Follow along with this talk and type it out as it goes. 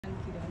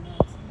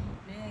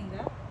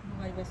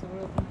bali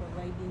basobola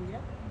okumprovidingira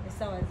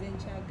essaawa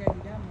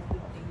zenkyagalira mu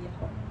buddeya.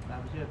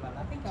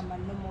 I think I'm a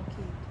normal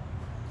kid.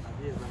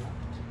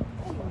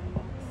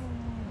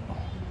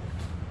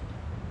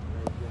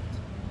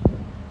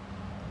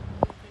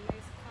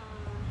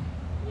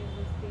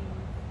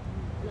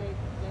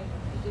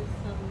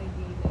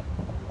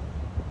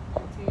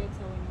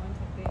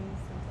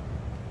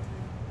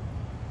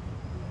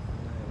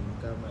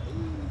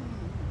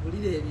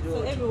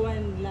 So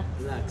everyone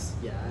lacks.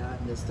 Yeah,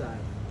 I understand.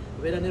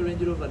 When I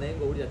Range Rover, I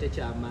go with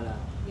a mala.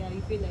 Yeah,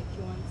 you feel like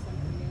you want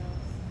something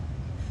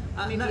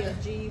else. Maybe a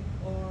Jeep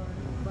or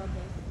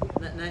Bubba.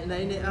 Na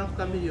ine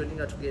Africa million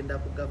inga tugenda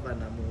ku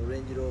governor mu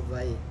Range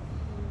Rover.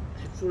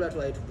 Tula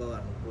twali tuva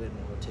wano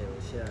kweno hotel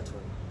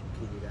Sheraton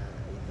kirira.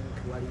 I think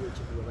waliwo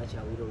ekikuba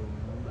bakyawira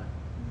olumumba.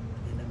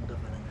 Tugenda mu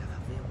governor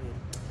ng'akaveewo.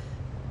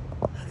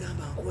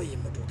 Agamba nkoye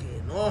emmotoka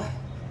eno.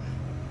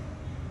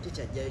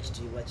 Tekyajjayo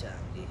ekitiibwa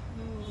kyange.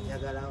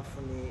 Njagala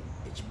nfune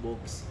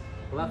ekibox.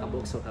 Oba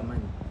akabox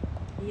okamanyi?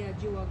 Yeah,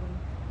 G-Wagon.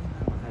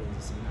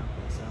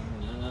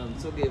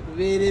 Msoge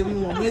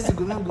kubeeremu omwezi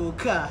gumu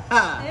gwokka.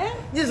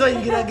 Nyiza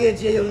oyingira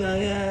geeti eyo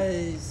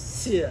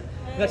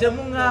nga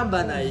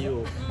temuŋŋamba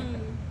nayo.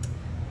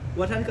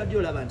 Watandika ddi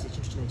olaba nti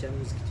ekintu kino ekya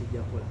music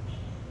kijja kukola?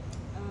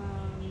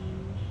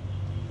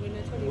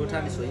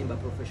 Otandise oyimba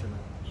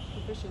professionally.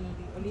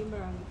 Professionally, olimba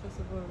rangi first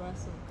of all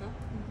Rasoka,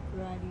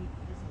 Radi,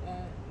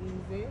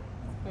 Nze,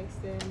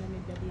 Spice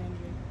and Daddy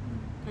Andre.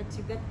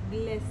 Kati that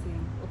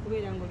blessing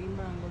okubeera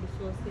ng'olimba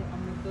ng'olusoose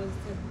those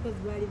because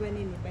baali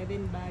banene by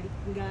then baali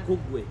nga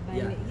Kugwe,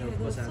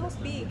 so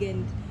big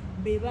and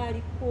be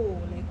baaliko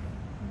like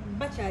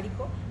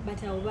bakyaliko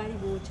but abo baali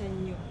bookya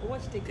nnyo oba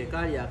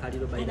kekaali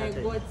akaliro by that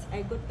time.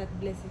 I got that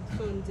blessing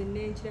so nze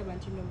nenkiraba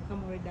nti no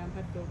Mukama already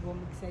ampadde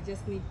obwomukisa. I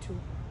just need to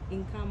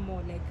income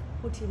more, like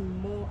put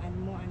in more and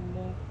more and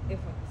more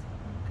effort.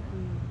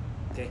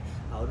 Okay,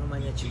 awo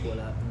nomanya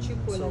kikola.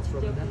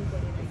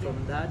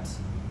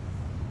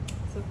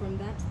 So from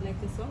that, like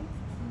the songs,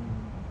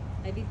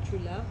 I did True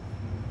Love.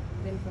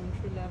 Then from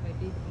True Love, I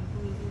did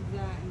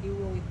Mpunziza and you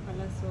were with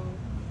Palaso.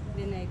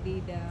 Then I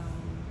did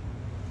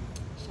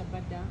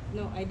Shabada.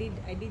 No, I did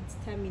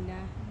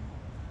Stamina,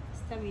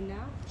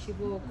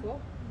 Chiboko.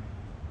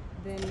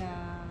 Then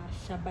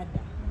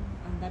Shabada,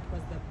 and that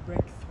was the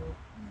breakthrough.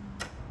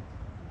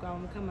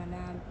 Kama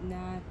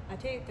na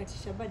ate kati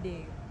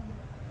Shabade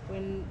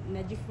when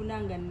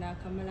najifunanga na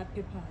Kamala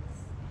Peppers.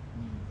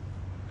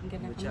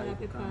 Ngana Kamala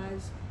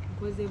Peppers.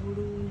 Koze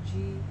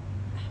bulungi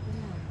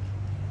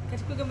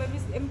kati kugamba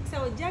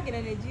msawo jage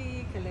na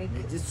neji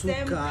like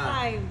same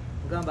time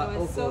gamba I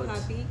was so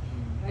happy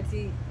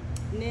ati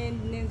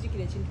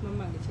nenzikira kintu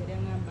mama nge kyali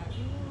ngamba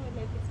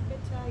like it's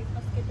better if I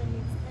get on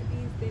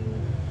studies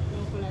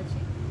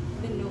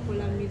then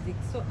nokola music.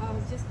 So I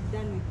was just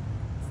done with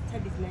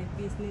studies like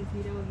business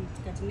nirawo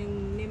hit kati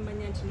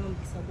nemanya nti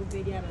nomukisa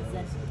guberi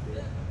abazazi.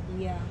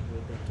 Yeah.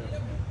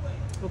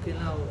 Okay,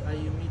 now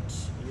you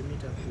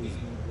meet up with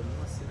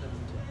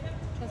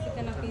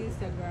Second of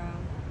Instagram.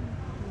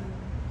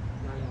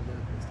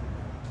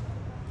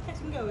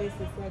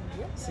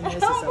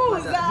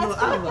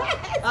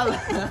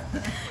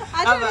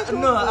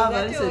 Ava,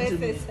 listen to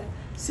me.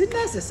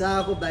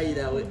 Sinasesako by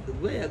the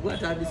way, and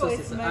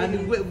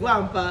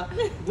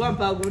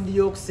Gwampa gundi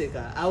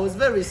yokuseka. I was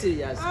very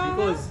serious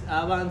because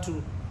I want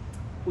to.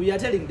 We are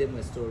telling them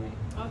a story.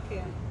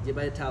 Okay.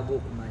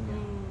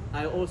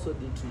 I also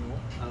did to know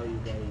how you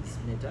guys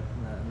met up.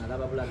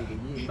 Nalababula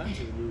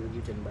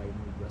written by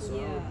Mudra. So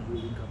how did you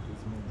link up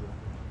with Mudra?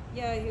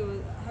 Yeah, he was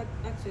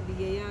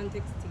actually a young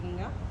texting.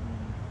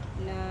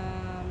 Na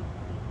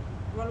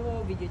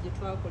waliwo video gye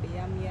twakola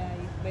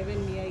eyamyayi by then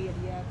myayi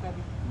yali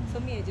yakabi. So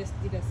me I just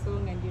did a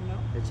song and you know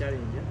a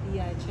challenge.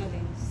 Yeah, a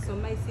challenge. So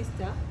my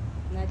sister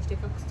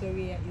najiteka ku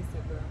story ya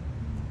Instagram.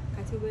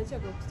 Kati bwecha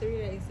ku story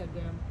ya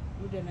Instagram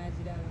Mudra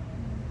najiraba.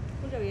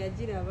 Mudra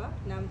yajiraba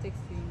nam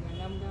texting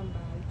namgamba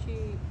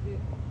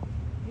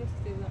just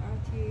the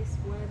artist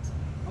what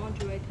I want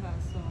to write her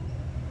a song.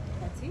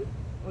 Kati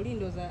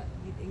olindoza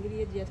engeri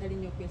yeji yatali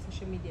nnyo ku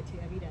social media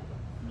teyabiraba.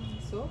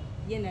 So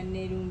yena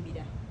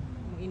nerumbira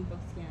mu inbox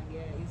yange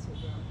ya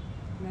Instagram.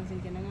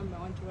 Nanze nagamba I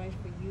want to write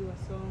for you a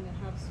song.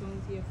 I have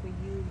songs here for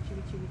you.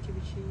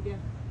 Chibi.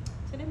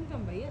 So then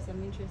gamba yes,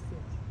 I'm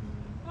interested.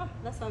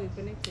 That's how we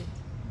connected.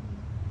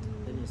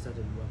 Then you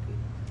started working.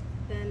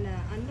 Then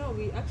I know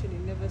we actually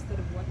never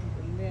started working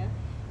from there.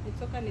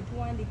 Nitoka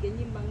nituandike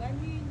nyimba nga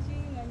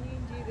nyingi.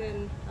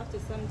 Then after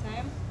some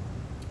time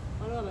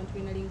waliwo abantu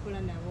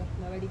benalinkola nabo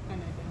nabali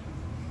Canada.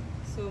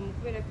 So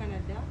mukubera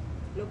Canada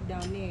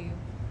lockdown eyo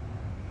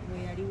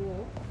bwe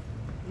yaliwo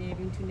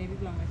nebintu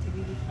nebiba nga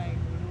tebiri fine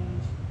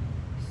bulungi.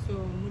 So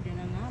Mudra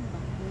nagamba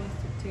who wants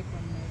to take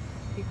on like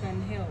he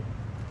can help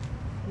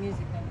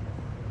musically.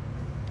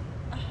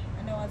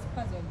 And I was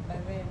puzzled by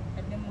then.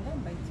 And then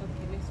mugamba it's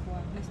okay, let's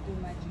do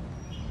magic.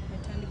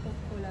 Natandika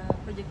okukola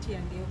project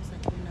yange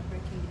yokusatu na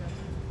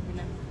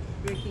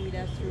breaking it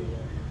up through.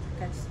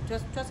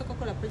 Twasooka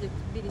okukola project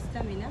biri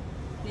Stamina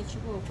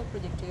nekibooko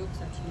project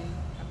eyokusatu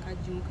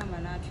akaji Mukama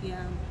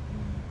n'atuyamba.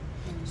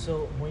 So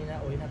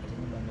oyina kati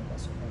nyimba mmeka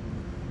soka?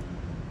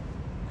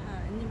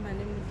 Nyimba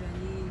ne Mudra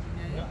nyingi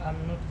naye. No,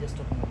 I'm not just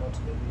talking about the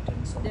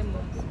written songs, Demos.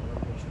 but the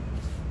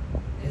collaborations.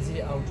 Is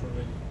it out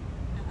already?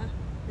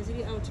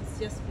 Eziri out, it's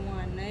just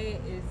one. Naye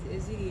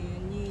eziri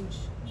nyingi.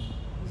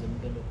 Is it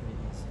mugendo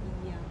kurelease?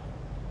 Yeah.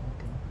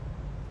 Okay.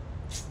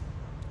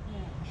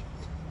 Yeah.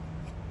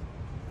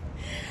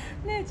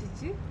 No,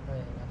 Chichi.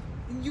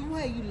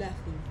 Why are you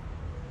laughing?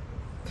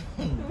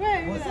 Why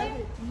are you Was I?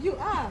 laughing? You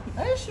are.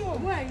 Are you sure?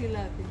 Why are you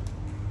laughing?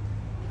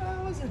 I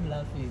wasn't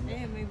laughing.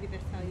 Yeah, maybe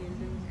that's how you're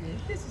doing.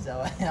 This is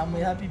how I'm a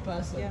happy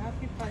person. You're a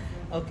happy person.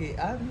 Okay,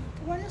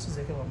 what else is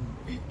there?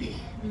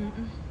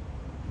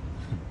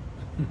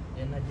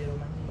 Nigeria.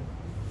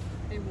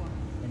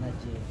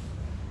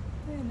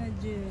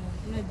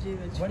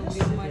 Nigeria. What else is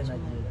there in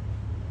Nigeria?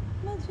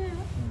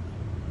 Nigeria.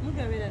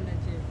 Mudra wera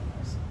Nigeria.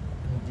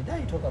 Did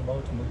I talk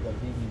about Mudra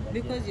being in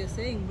Nigeria? Because you're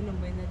saying Buno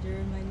by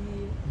Nigeria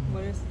money.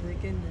 What else is there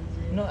in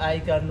Nigeria? No, I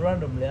can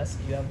randomly ask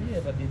you, have you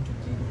ever been to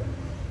Jinga?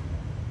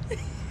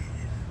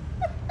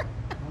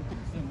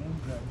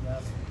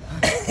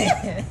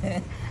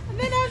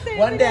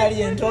 One day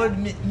Alien told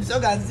me,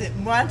 Msoga said,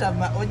 Mwanta,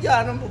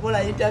 Oja no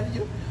Mukola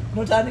interview,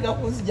 Mutandika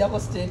kunzijako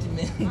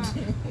statement.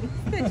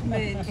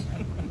 Statement.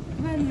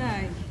 One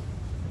night.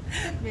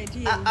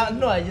 Statement.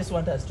 No, I just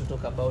want us to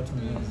talk about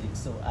music,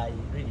 so I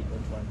really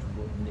don't want to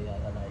go in the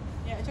other life.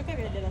 Yeah, choka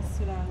bya dala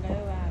sulanga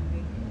yo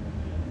bambi.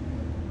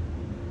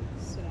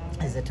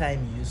 As the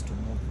time you used to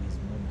move with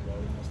Mudra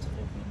almost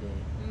every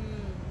day.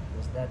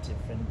 Was that a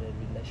friendly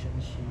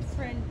relationship?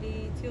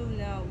 Friendly. Till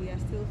now, we are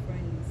still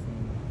friends.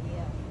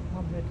 Yeah.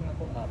 How breaking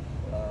up?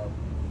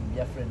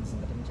 Your friends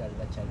in the Michal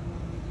Bachal.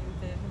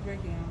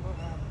 Breaking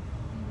up.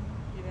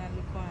 You have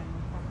the coin.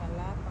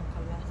 Pakala.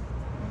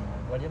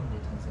 What are you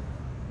dating?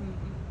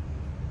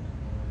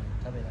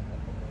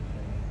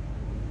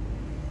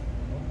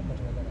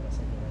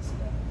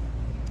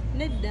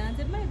 Nedda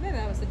nze bebe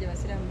abasajja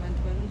basiraamu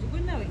bantu balungi gwe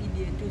naawe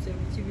idi entuuse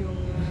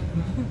mukibyongamba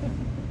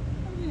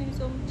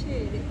amuyinza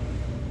omuceere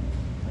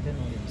ate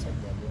noli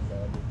omusajja agenza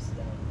wadde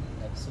omusiraamu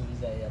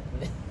akusuubiza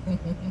yakule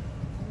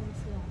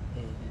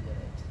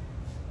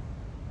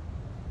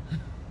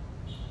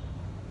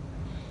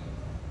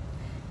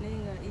naye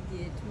nga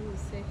idi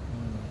etuuse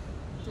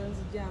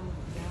tonzijjamu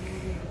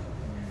kugambulire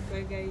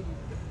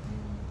kwegayiridde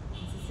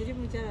nze siri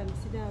mukyala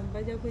musiraamu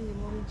bajja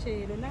kwenyuma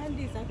omuceero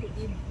nandiisaku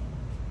idi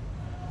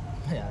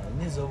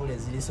nizobula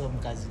ezirisa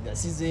omukazi nga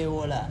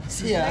sizeewola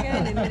sagala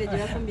nemmere gye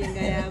bafumbye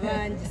nga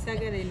yabangi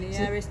sagala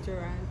neya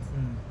restaurant.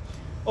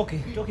 Okay,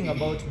 talking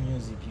about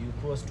music, you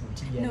crossed to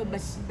TNS. No,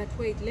 but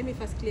wait, let me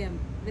first clear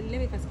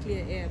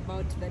air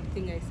about that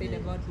thing I said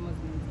about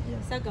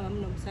Muslims. Sagamba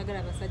muno musagala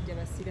abasajja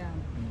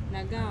basiraamu.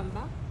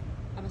 Nagamba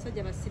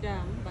abasajja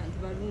basiraamu bantu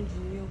balungi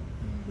nnyo.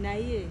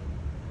 Naye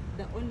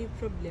the only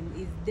problem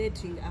is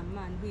dating a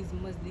man who is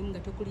Muslim nga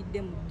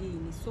tokulidde mu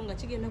ddiini. So nga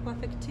kigenda ku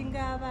affecting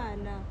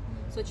abaana.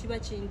 So kiba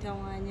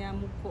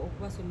kintawanyamuko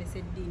okubasomesa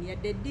eddiini.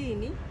 Yadde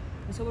eddiini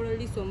nsobola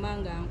olisoma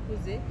nga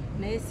nkuze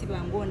naye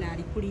sibangu ono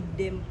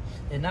alikuliddemu.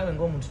 Naawe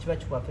ng'omuntu kiba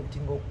kiku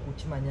affecting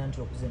okukimanya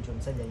nti okuze nti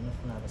omusajja alina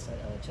ofuna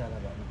abakyala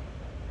bano.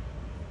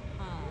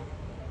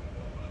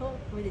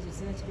 Ekyo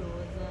sina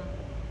kirowooza.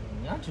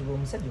 Anti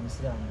omusajja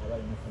omusiraamu aba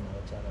alina ofuna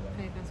abakyala bano.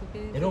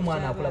 Era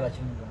omwana akulaba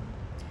kimugamba.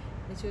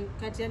 Ekyo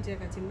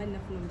kati mba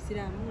nafuna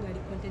omusiraamu ng'ali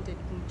contented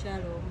ku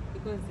mukyalo omu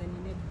because then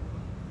nina ebbuba.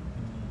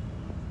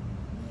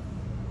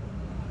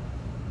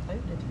 Are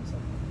you dating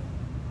someone?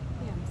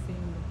 Yeah, I'm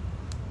single.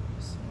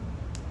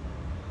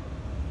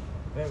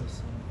 Very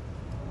single.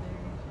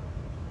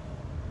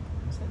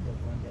 Musajja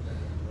gwange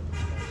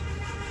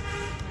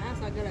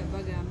asagala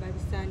bagamba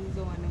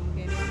bisaanizo wano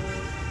mugendemu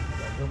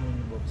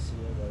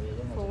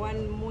for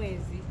one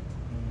mwezi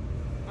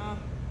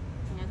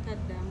nga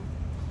taddamu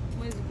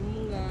mwezi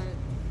gumu nga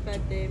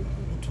badde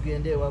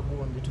tugende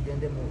ewagundi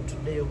tugende mu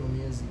tuddeyo mu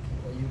music.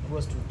 You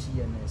cross to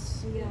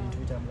TNS. Ebintu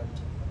bitambula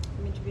bitya?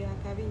 ebintu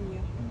byakabi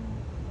nnyo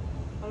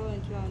waliwo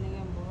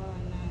ntulawanenga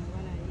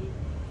mbowanayi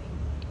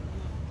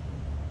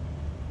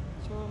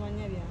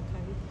kyobamanya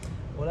byakabi.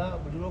 Ola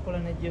buli lwokola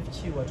ne Jeff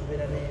Chiwa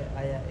tubeera ne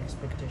higher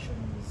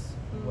expectations.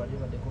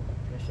 Walibaddeko ku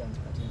pressures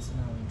kati nsi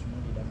naawe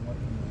ntunuulira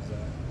muwapimuza.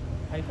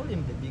 I call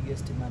him the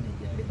biggest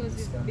manager Because in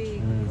this he's country.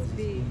 big, he's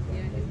big,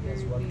 yeah, and he's he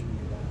has very worked big.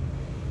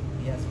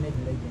 with he has made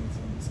legends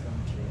in this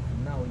country.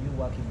 And now you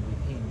working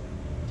with him.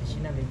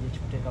 Tekinange gye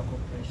kikuteekako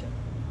pressure.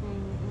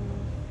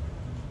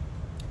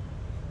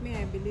 Me,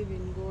 I believe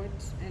in God,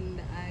 and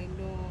I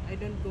know I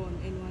don't go on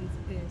anyone's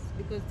pace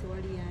because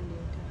tewali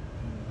yandeeta.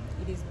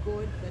 It is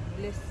God that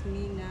blessed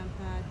me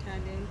nampa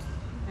talent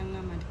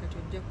nangamba nti kati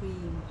ojja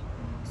kuyimba.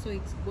 So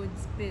it's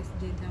God's pace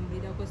gye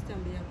ntambulirako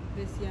sitambulira ku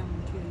pace ya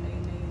muntu yonna.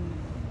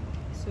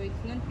 So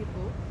it's not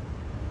people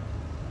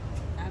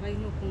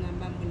abalina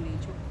okungamba mbuna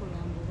ekyokukola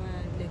mbuba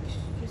like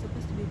you're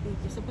supposed to be big,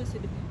 you're supposed to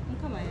be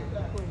mukama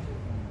yakukola.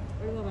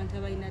 Waliwo abantu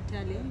abalina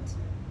talent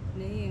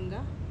naye nga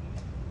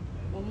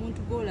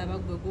omuntu gwolaba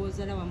gwe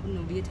gwozala wambuna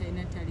obuye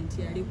talina talent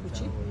yali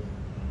kuki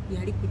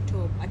yali ku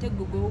top ate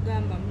gwe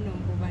gwogamba muno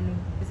mbu bano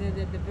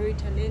the very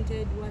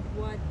talented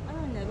what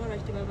abaana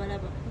balwaki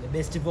tebabalaba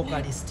best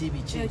vocalist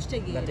biki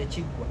nga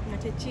tekiggwa nga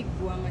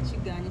tekiggwa nga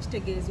kiganye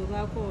kitegeeza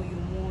obaako oyo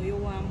mwoyo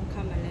wa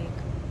mukama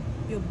like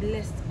you're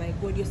blessed by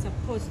God, you're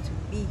supposed to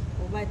be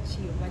oba ki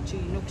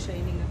olina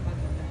okushininga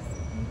paka kasi.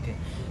 Okay.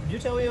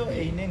 Byutaweyo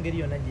eyina engeri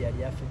yonna gye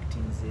yali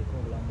affectingzeeko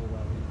obulamu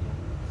bwa bulijjo.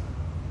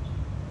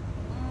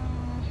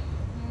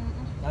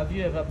 Have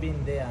you ever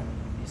been there and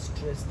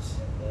distressed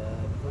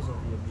because of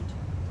your beauty?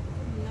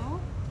 No.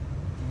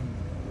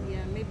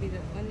 Yeah, maybe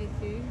the only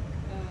thing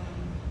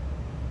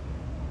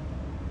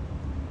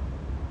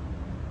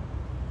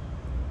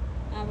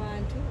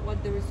abantu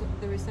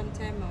there is some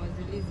time I was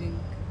releasing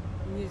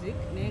music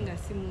naye nga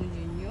si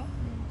mungi nnyo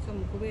so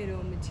mu kubeera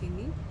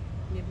omutini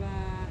ne ba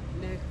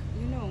like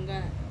you know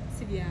nga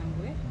si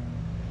byangwe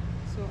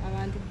so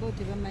abantu bo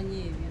tebamanyi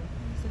ebyo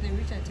so they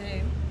reach a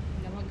time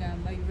nga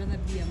bagamba you rather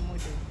be a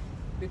model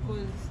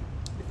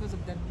because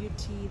of the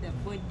beauty, the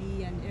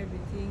body and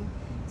everything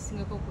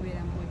singako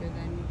kubeera model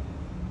than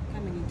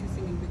coming into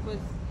singing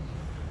because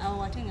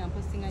awo ate nga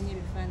mpostinga nnyo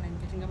ebifaananyi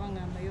kati nga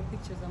bangamba your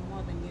pictures are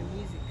more than your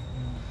music.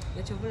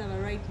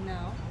 Yachovulaba right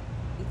now,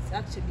 it's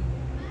actually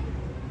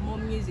more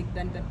music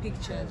than the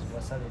pictures.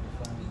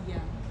 Yeah.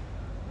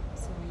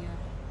 So yeah.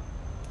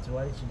 So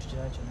what is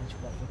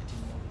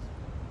affecting you?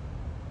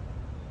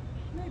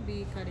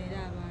 Maybe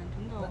Karera abantu.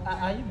 No.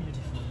 Are you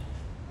beautiful?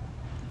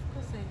 Of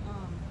course I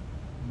am.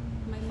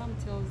 My mom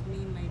tells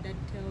me, my dad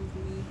tells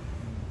me,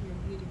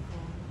 you're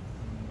beautiful.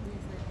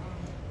 Yes, I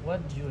am.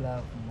 What do you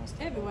love most?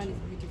 Everyone is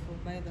beautiful,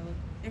 by the way.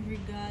 Every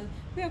girl.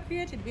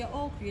 We are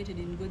all created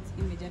in God's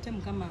image. Ate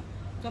Mukama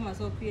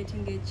so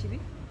creating a chibi.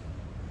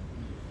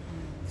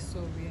 So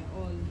we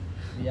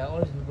are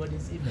all in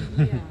God's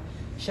image. Yeah.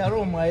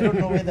 Shalom, I don't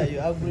know whether you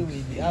agree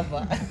with the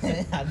Ava.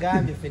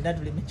 Agambe fenda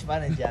tuli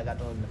michifana nje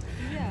akatonda.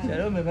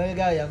 Shalom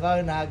emabega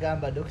yavaayo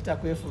n'agamba Dr.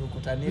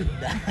 Kwefulukuta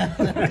nedda.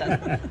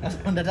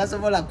 Katonda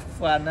tasobola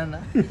kufaanana.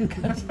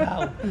 Kati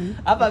awo.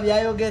 Apa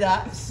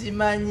byayogera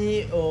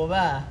simanyi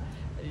oba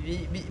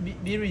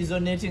bi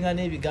resonatinga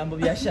n'ebigambo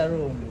bya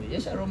Shalom.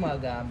 Ye Shalom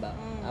agamba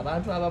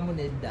abantu abamu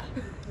nedda.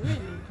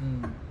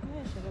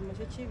 Shalom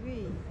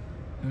chibi.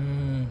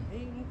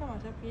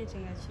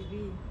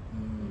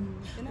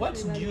 What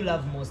do you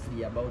love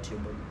mostly about your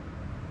body?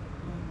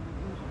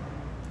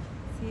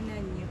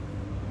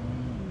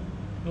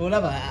 No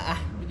love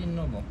we didn't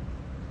know more.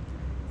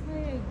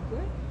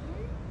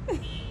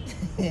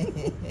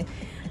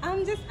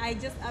 I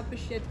just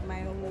appreciate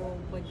my whole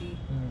body.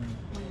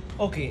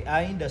 Okay,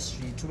 our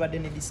industry tubadde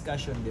ne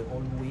discussion the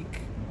whole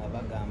week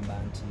abagamba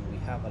nti we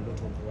have a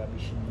lot of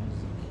rubbish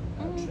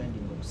music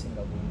trending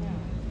okusinga bwonna.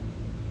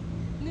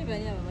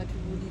 Nebani aba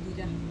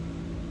batubulirira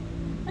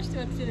akiti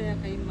batutera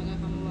akayimba nga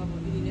kamu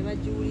babiri ne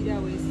bajiwulira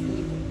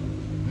weesiibo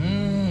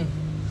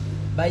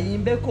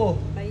bayimbeko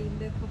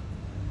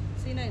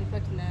sina in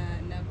fact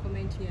na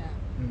comment ya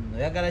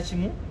oyagala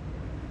kimu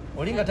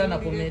olinga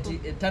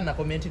tana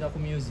commentinga ku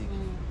music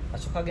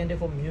asooka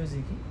agendeko mu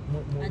music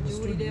mu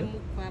studio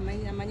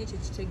amanye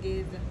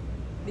kyekitegeeza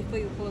before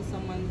you call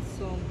someone's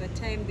song the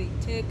time they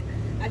take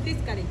at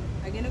least kale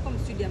agendeko mu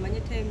studio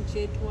amanye time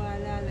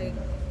kyetwala like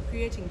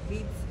creating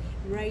beats,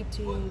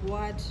 writing,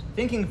 what?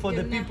 Thinking for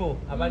the people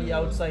abali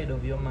outside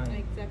of your mind.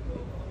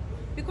 Exactly.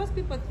 Because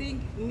people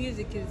think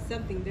music is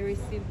something very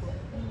simple.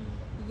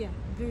 Yeah,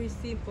 very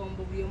simple.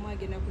 But we are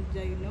gonna put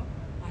you know,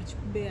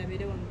 achukube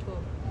abere on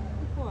top.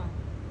 Kwa.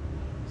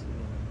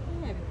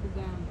 Yeah,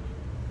 bikugamba.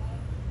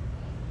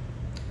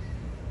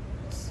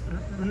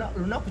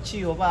 Lunaku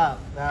ki oba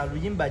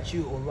luyimba ki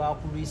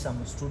olwakulwisa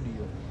mu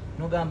studio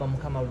nogamba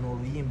mukama luno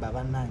oluyimba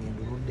bannange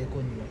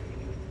nduluddeko nnyo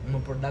mu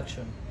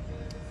production?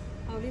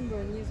 Olimba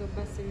onyinza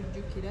okuba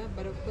sibijjukira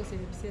but of course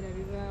ebiseera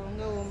bibaawo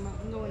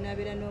nga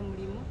wonaabeera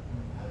n'omulimu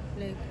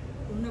like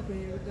olunaku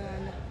ne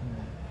lugaana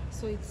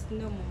so it's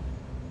normal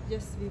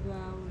just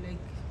bibaawo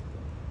like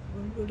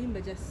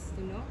olimba just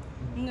you know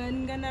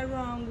nga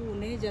nalwangu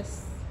naye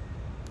just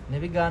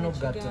nebigaana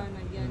okugatta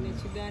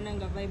nekigaana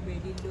nga vibe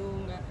erido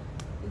nga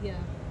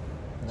yeah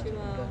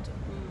kibaawo.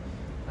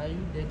 Are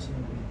you dating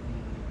with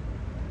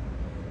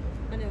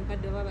bane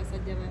mukadde oba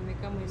abasajja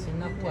bameka mwene?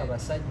 Sinakuwa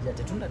abasajja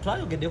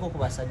twayogeddeko ku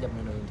basajja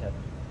mweno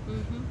interview.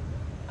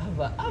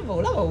 Ava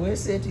olaba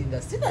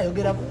weesettinga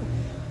sinayogerako.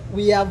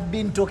 We have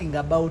been talking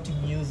about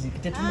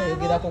music.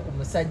 Tetunayogerako ku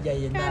musajja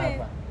yenna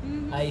ava.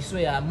 I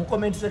swear mu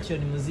comment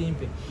section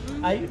muzimpe.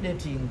 Are you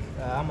dating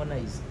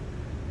Harmonize?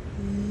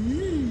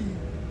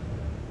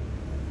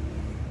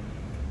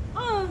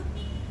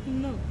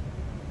 No.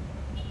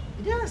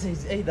 The answer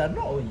is either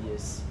no or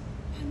yes.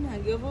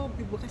 Of all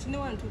people, because no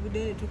one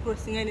to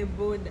crossing any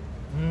border.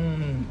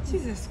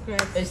 Jesus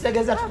Christ.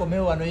 Ekitegeeza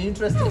tukomewo wano. You're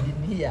interested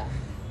in here?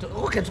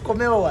 Okay,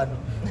 tukomewo wano.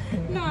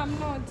 No, I'm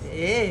not.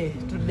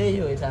 Today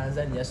you're in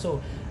Tanzania.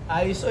 So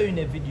I saw you in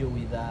a video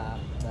with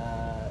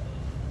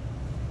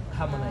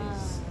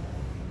Harmonize.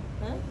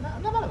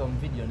 Nabalaba mu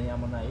video ne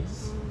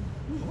Harmonize.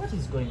 What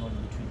is going on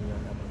between you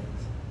and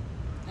Harmonize?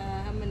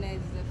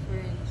 Harmonize is a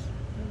friend.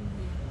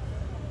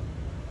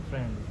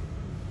 Friend?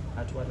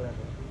 At what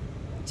level?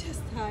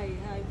 Just hi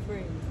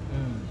friend.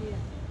 Yeah.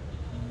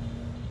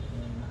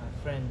 Her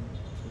friend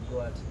should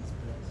go at his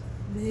place.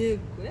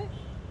 Negwe.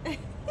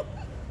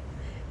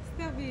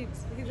 Stop it.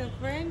 He's a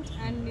friend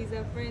and he's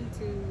a friend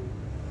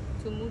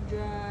to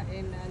Mudra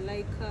and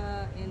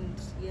Laika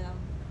and yeah.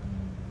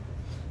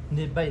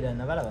 Ne baida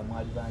na balaba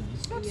mwali bangi.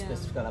 It's not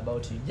specific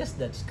about you, just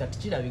that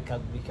katichira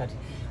bikati.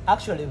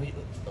 Actually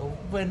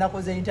when I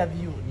was an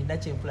interview nina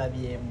chempula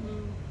byemu.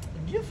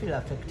 Do you feel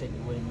affected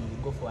when you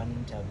go for an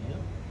interview?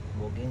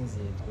 Go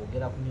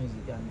get up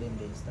music and then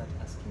they start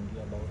asking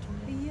you about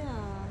music?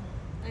 Yeah,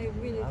 I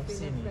really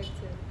feel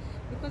affected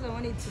because I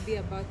want it to be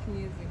about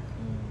music.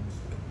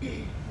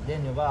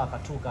 Then Oba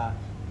Akatuka,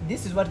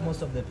 this is what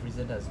most of the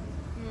presenters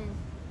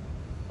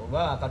do.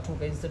 Oba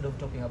Akatuka, instead of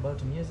talking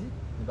about music,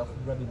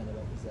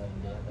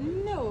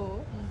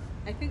 no,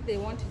 I think they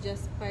want to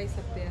just spice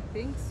up their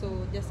thing,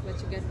 so just what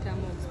you get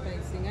time of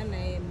spicing and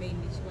I made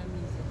music.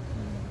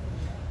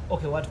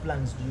 Okay, what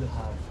plans do you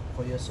have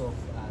for yourself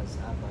as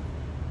Ava?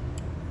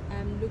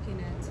 I'm looking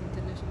at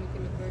international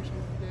collaboration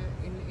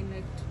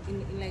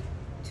in like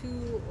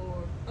 2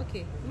 or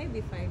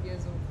maybe 5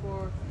 years or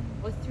 4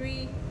 or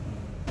 3.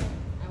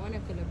 I want a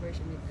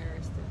collaboration with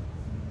Arista.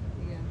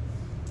 Yeah,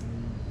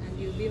 and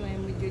you'll be my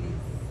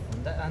Mujulis.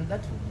 And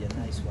that would be a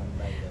nice one,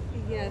 by the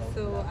way. Yeah,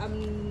 so I'm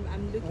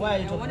looking. Why are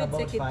you I talking want to about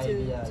take 5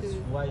 it years? to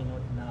Why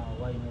not now?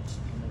 Why not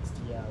next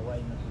year? Why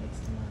not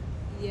next month?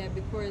 Yeah,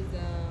 because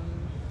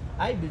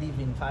I believe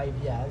in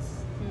 5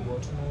 years.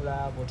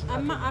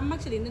 I'm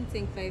actually not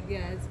saying 5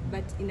 years,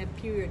 but in a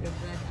period of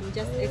that. I'm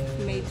just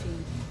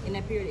estimating in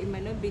a period. It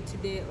might not be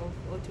today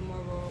or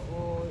tomorrow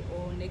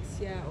or next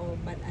year,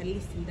 but at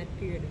least in that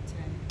period of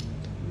time.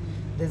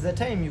 There's a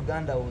time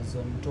Uganda was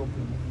on top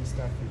in East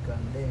Africa,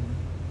 and then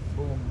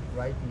boom,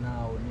 right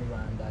now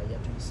Rwanda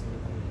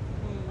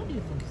What do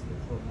you think is the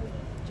problem?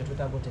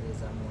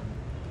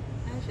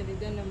 Actually,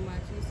 don't know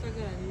much.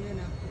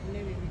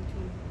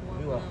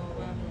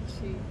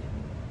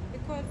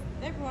 Because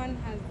everyone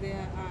has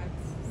their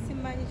arts.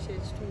 Simani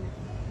church too.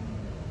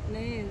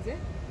 Naenze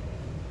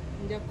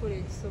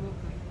njakole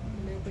kisoboka.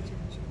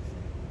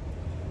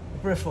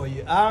 Pray for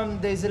you.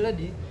 There's a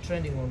lady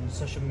trending on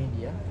social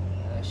media.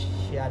 She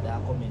shared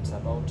her comments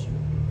about you.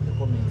 The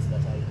comments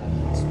that I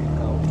cannot speak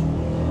out.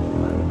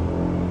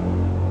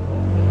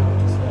 How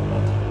to say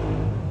about you.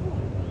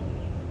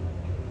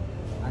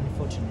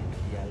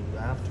 Unfortunately, I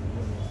have to be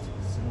honest.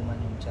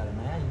 Simumani mchala.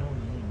 Na I know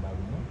Limba,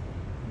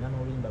 Nano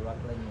Limba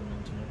Rockline and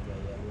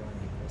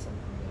or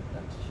something like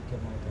that. She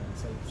came out and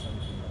said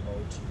something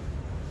about you.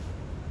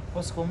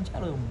 Kosko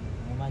mchalo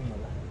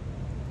mumanyola.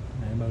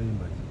 Naimba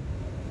Limba.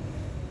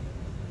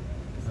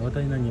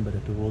 Abatalina nyimba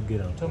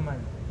tetubogera.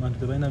 Tomanyi. Bantu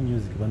tebalina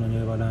music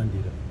banonye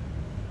balandira.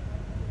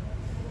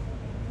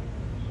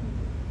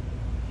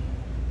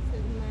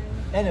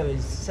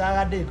 Anyways,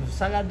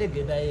 sagade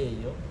geda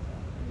eyo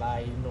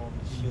by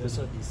she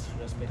also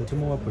disrespected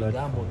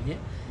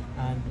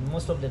and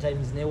most of the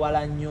times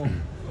newala nnyo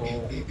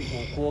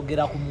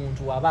okwogera ku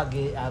muntu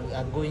abage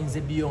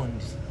agoinze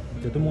beyond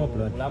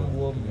obulamu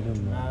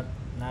bw'omuntu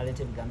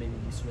n'aleeta ebigambo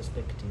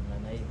ebidisrespecting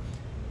naye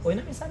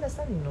olina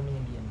misunderstanding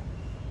n'omunyimbi yenna?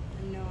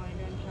 No, I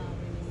don't have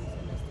any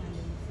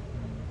misunderstandings.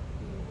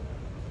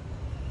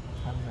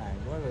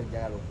 Waliwo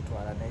ejagala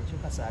okutwala naye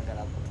kyokka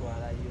saagala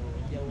kutwalayo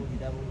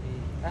ojawulira bubi.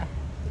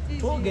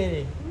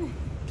 Twogere.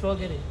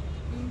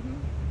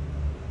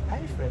 Are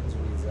you friends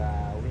with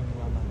Winnie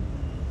Wama?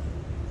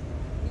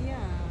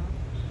 Yeah.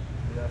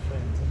 You are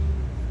friends?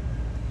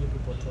 You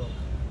people talk?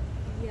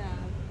 Yeah.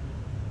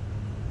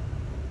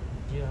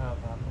 Do you have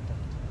her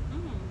contact?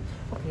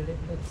 Okay,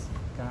 let's see.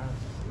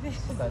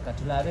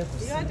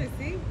 You want to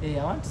see?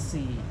 Yeah, I want to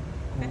see.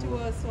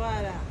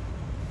 Katuwoswala.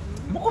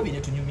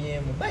 Mukubire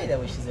tunyumyemu. By the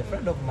way, she's a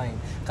friend of mine.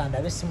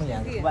 Kandabe simu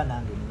yange kuba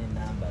nange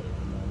nina namba yo.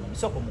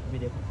 Soko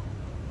mukubireko.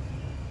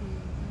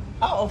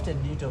 How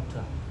often do you talk to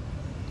her?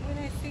 When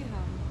I see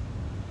her.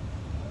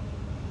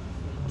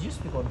 Do you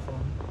speak on the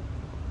phone?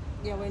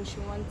 Yeah, when she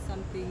wants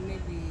something,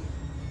 maybe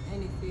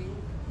anything.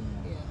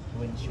 Yeah.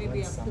 When she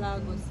maybe wants a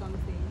plug something. or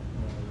something.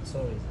 No, it's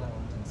always her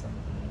wanting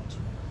something, not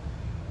you.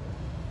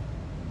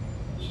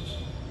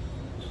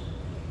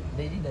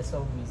 They did a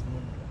song with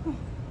Mudra.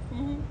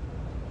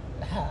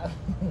 How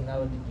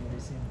did you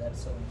receive that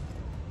song?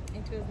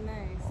 It was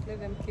nice. Let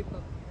them keep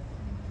up.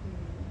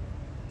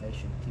 They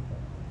should keep up.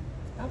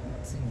 I've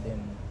not seen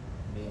them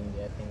doing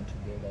their thing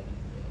together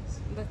these days.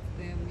 That's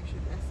them. You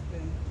should ask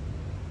them.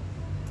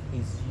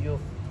 Is your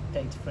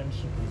tight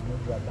friendship with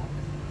Mudra back?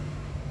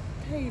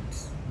 Tight.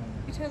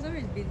 It has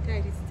always been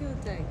tight. It's still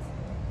tight.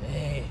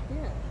 Hey.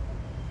 Yeah.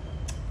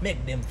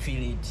 Make them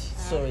feel it.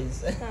 Sorry.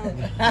 Stop.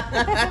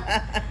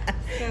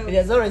 It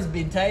has always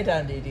been tight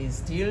and it is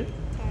still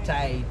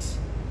tight.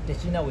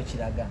 Techina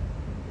wechiraga.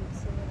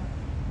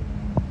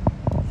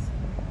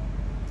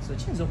 So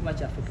kiyinza okuba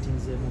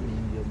kyaffectinzeemu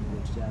emiyimbi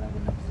y'omuntu kyalaga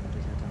ennaku zino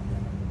tekyatambula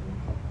na muntu.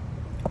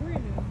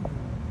 Really?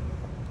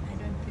 I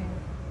don't think.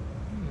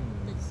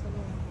 That's so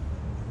long.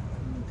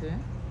 Okay.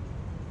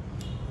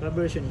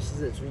 Collaboration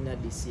ishize tulina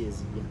DC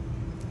ezijja.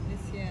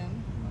 This year.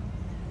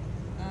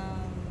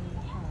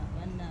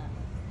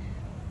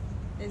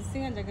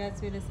 Ezisinga njagala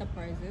zibeere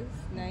surprises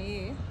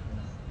naye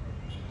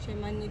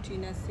Chemanyi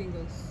tulina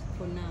singles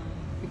for now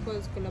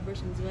because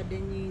collaborations badde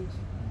nyingi.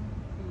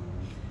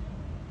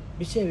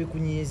 Biki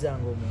ebikunyiiza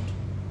ng'omuntu?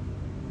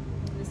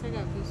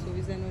 Nasaga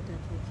kunsuubiza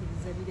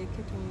n'otatuukiriza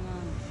bireke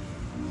tongamba.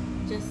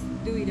 Just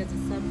do it as a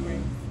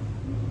surprise.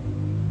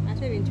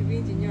 Ate ebintu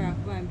bingi nnyo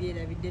lwakuba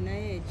mbyerabidde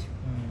naye ekyo.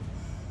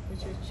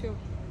 Ekyo kyo.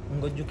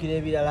 Ng'ojjukira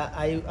ebirala,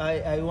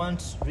 I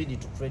want really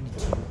to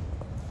credit you.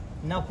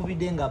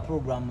 Nakubidde nga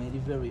program eri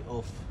very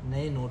off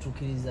naye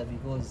n'otuukiriza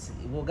because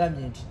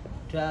bw'ogambye nti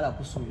toyagala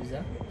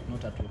kusuubiza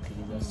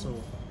n'otatuukiriza. So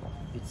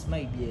it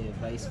might be a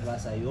vice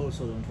versa. You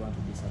also don't want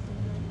to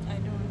disappoint. I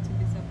don't want to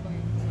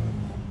disappoint.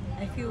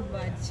 I feel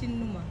bad.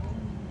 Chinuma.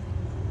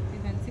 You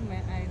can see my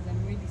eyes.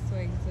 I'm really so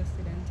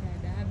exhausted and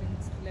tired. I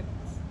haven't slept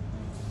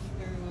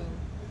very well.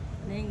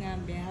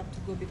 I have to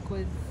go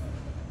because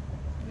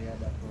We had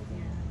that program.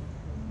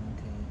 yeah.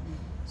 Okay.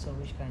 So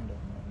which kind of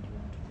man do you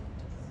want to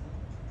date?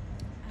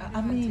 I I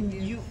don't want to mean,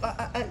 give. you.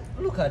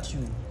 Look at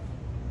you.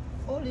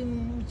 Oli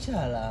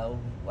mukyala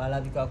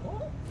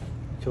alabikako.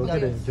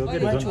 Kyogere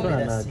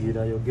tontona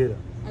naagira yogera.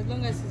 As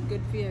long as he's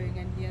good fearing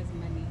and he has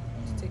money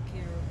to take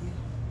care of me.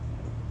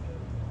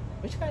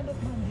 Which kind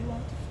of man do you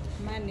want?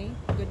 Money,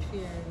 good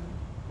fearing.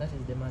 That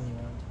is the man you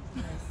want.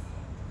 Yes.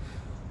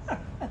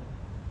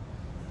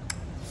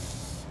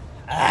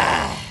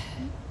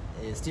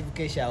 Steve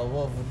Kesha oba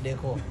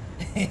ovuddeko.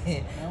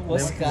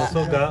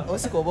 Musoga.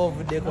 Oscar oba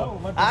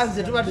ovuddeko.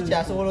 Nze tuba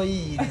tukyasobola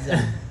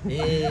oyiyiriza.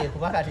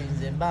 Kuba kati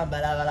nze mba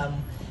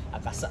mbalabalamu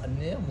akasa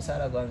ne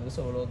omusaala gwange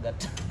gusobola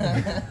ogatta.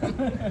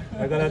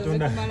 Agala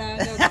tunda.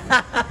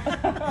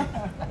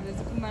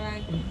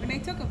 When I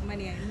talk of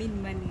money, I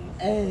mean money.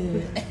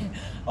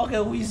 Okay,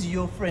 who is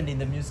your friend in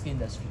the music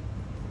industry?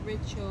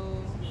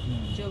 Rachel,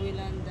 Joey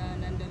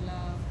London, and the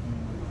love.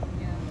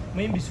 Yeah.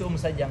 Muyimbi si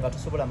omusajja nga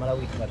tosobola mala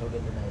wiiki nga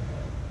togende naye.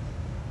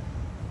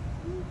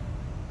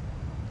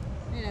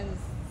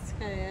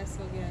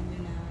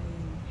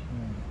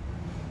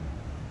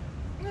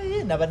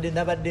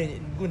 Nabadde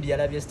gundi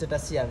yalabye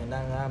status yange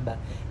n'angamba,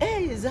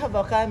 hey, is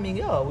Ava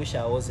coming? Oh, I wish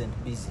I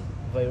wasn't busy.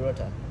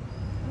 Virota.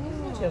 He's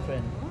not your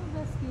friend. Oh,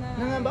 that's nice.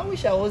 N'angamba, I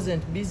wish I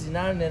wasn't busy.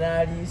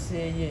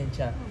 Naliiseeyo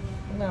enkya.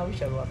 No, I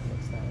wish I worked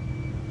next time.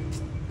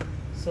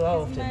 So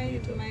how He's often do you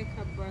talk? my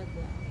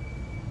brother.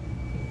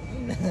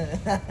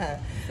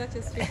 Such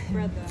a sweet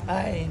brother.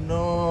 I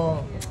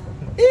know.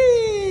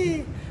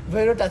 Yeah.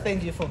 Virota,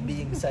 thank you for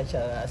being such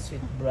a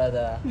sweet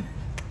brother.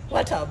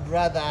 What a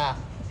brother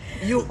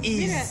you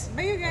is.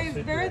 But you guys,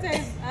 Beretta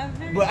is a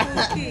very But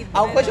cool kid.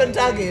 I'll I question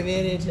love tag him.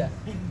 it.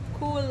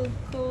 Cool.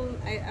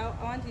 I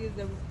want to use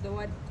the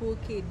word cool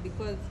kid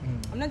because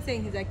I'm not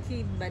saying he's a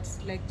kid, but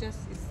like just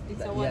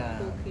it's a word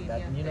cool kid. That,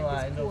 Yeah, you know, like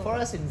I it's know. cool. For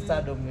us in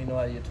Stardom, we know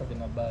what you're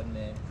talking about,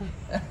 man.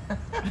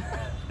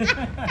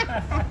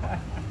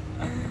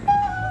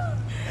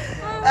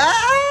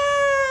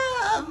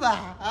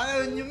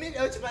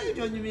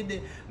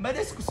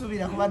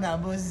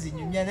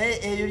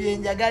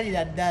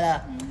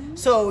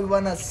 So we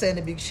want to send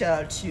a big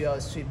shout out to your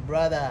sweet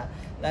brother.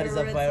 That is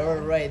a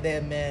viral right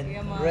there, man.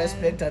 Yeah, man.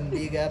 Respect and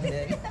big up,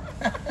 man.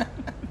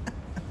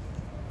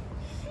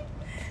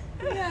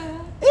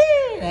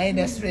 Yeah.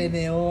 Industry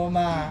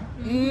neoma.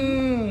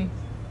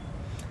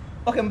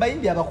 Okay,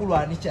 mbayimbi abakulu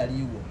ani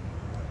kyaliwo.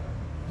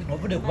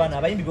 Ovude ku bana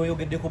abayimbi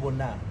boyogeddeko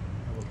bonna.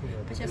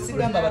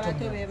 Sigamba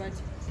batono.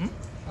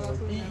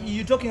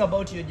 You talking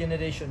about your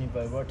generation,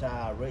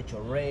 Virota,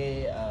 Rachel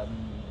Ray,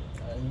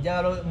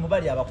 njalo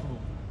mubali abakulu.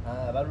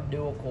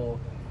 Baluddewo ko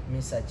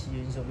Misa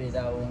kiyinza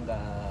obeerawo nga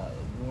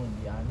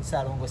gundi ani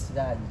Salongo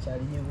Siraji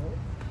kyaliwo.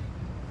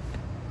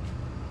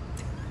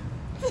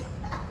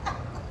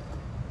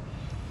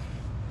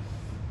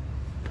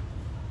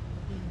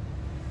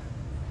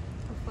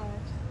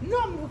 No,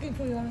 I'm looking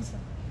for your answer.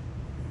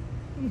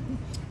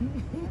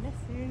 Let's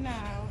see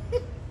now.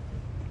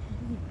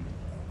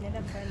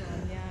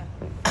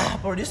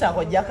 Producer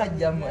akojja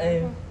kajjamu.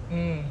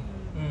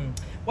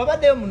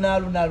 Wabaddeyo mu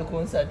Naalu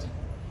concert.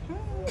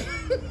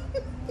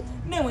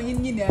 Ne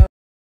mwennyini